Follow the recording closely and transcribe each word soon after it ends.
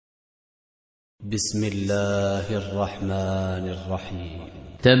بسم الله الرحمن الرحيم.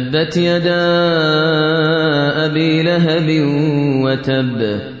 تبت يدا أبي لهب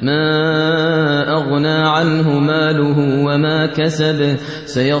وتب، ما أغنى عنه ماله وما كسب،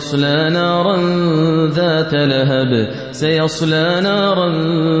 سيصلى نارا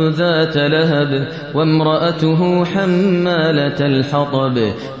ذات لهب وامرأته حمالة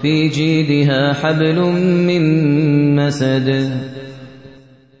الحطب في جيدها حبل من مسد.